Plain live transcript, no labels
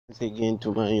Again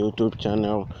to my YouTube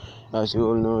channel. As you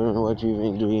all know what we've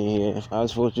been doing here.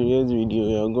 As for today's video,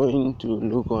 we are going to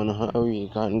look on how we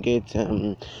can get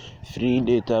free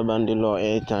data bundle or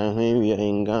airtime when we are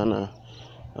in Ghana,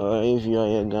 or if you are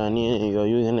a Ghanaian and you are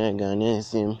using a Ghanaian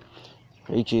SIM,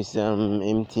 which is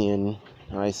MTN.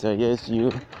 I suggest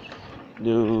you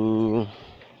to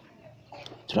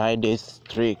try this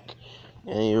trick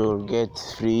and you will get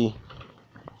free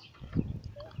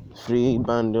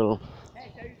bundle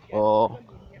or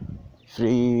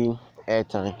free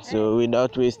airtime. So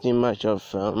without wasting much of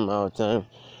our time,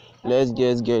 let's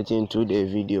just get into the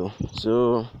video.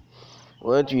 So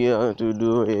what we have to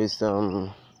do is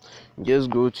just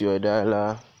go to your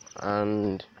dialer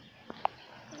and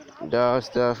dial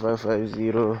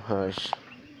 *550#.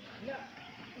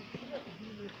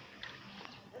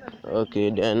 Okay,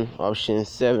 then option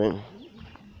 7.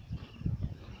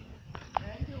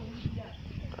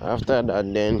 After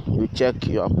that, then you check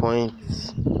your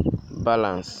points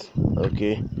balance.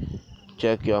 Okay,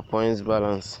 check your points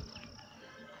balance.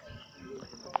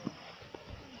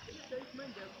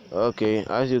 Okay,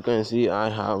 as you can see, I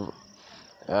have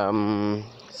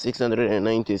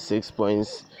 696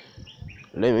 points.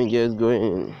 Let me just go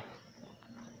and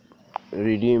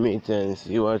redeem it and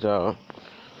see what I'll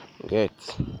get.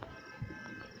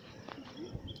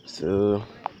 So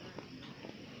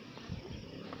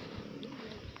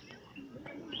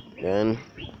then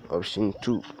option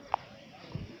 2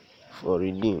 for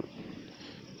redeem.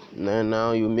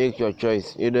 Now you make your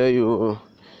choice. Either you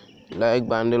like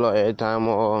bundle or airtime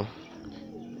or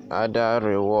other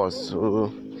rewards.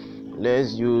 So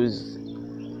let's use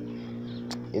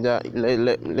either.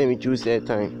 Let me choose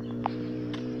airtime.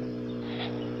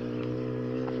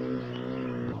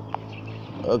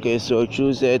 Okay, so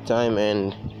choose airtime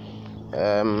and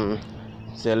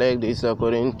select this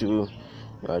according to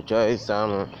your choice.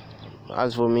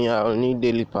 As for me, I'll need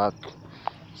daily pack,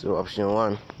 so option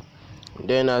 1.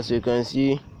 Then as you can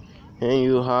see, when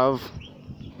you have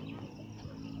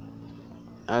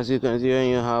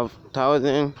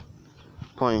 1,000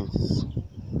 points,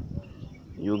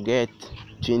 you get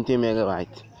 20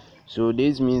 megabytes. So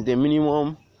this means the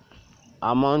minimum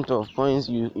amount of points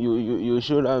you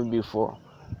should have before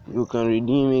you can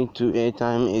redeem it to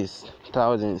airtime is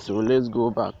 1,000. So let's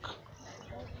go back.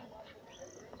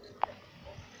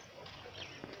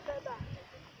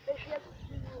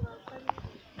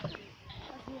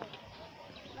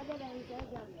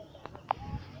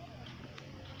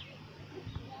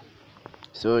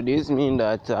 So this means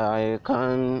that I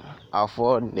can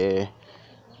afford the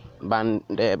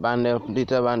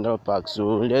data bundle pack.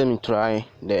 So let me try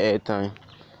the airtime.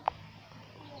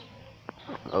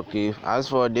 Okay, as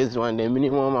for this one, the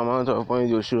minimum amount of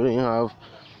points you should be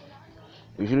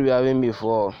having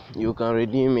before you can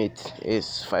redeem it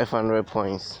is 500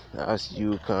 points, as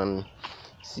you can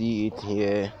see it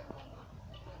here.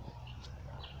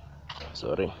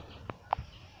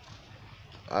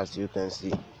 As you can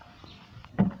see.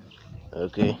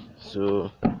 Okay,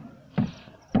 so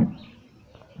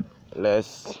let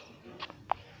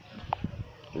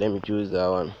me choose that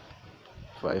one.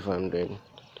 500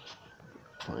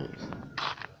 points.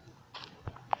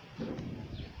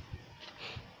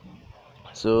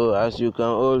 So as you can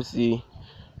all see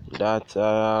that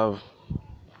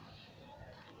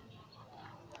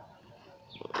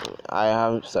I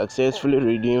have successfully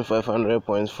redeemed 500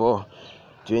 points for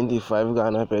 25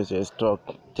 Ghana pesos stock,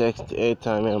 text,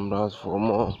 airtime, and browse for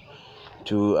more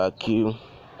to accrue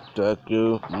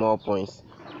more points.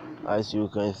 As you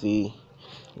can see,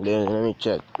 let me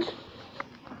check.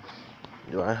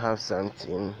 Do I have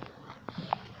something?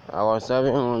 I was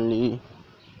having only,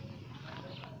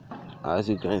 as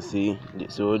you can see.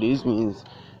 So this means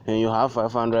when you have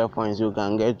 500 points, you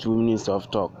can get 2 minutes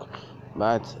of talk.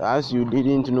 But as you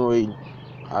didn't know it,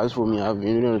 as for me, I've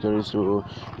been doing it. So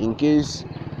in case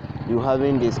you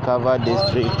haven't discovered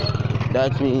this trick,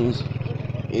 that means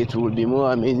it will be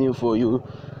more amazing for you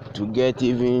to get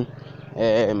even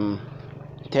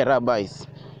terabytes,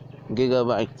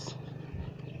 gigabytes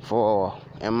for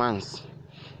a month.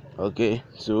 Okay,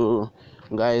 so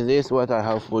guys, this is what I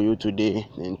have for you today,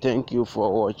 and thank you for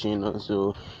watching.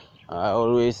 Also, I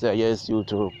always suggest you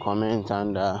to comment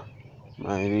under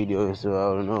my video so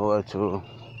I'll know what to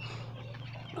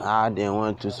add and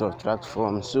what to subtract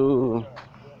from. So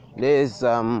this is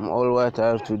all what I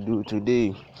have to do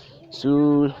today.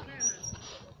 So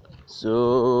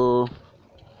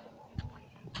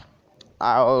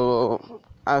I'll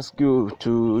ask you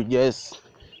to just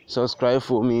subscribe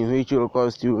for me, which will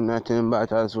cost you nothing,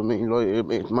 but as for me,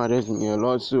 it matters me a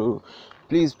lot. So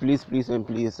please,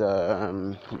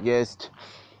 just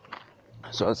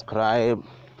subscribe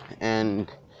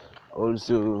and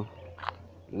also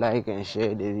like and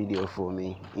share the video for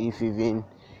me. If even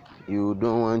you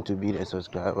don't want to be the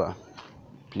subscriber,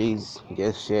 please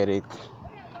just share it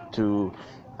to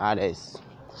others.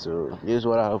 So this is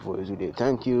what I have for you today.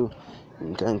 Thank you,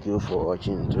 and thank you for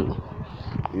watching too.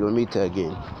 We will meet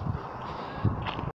again.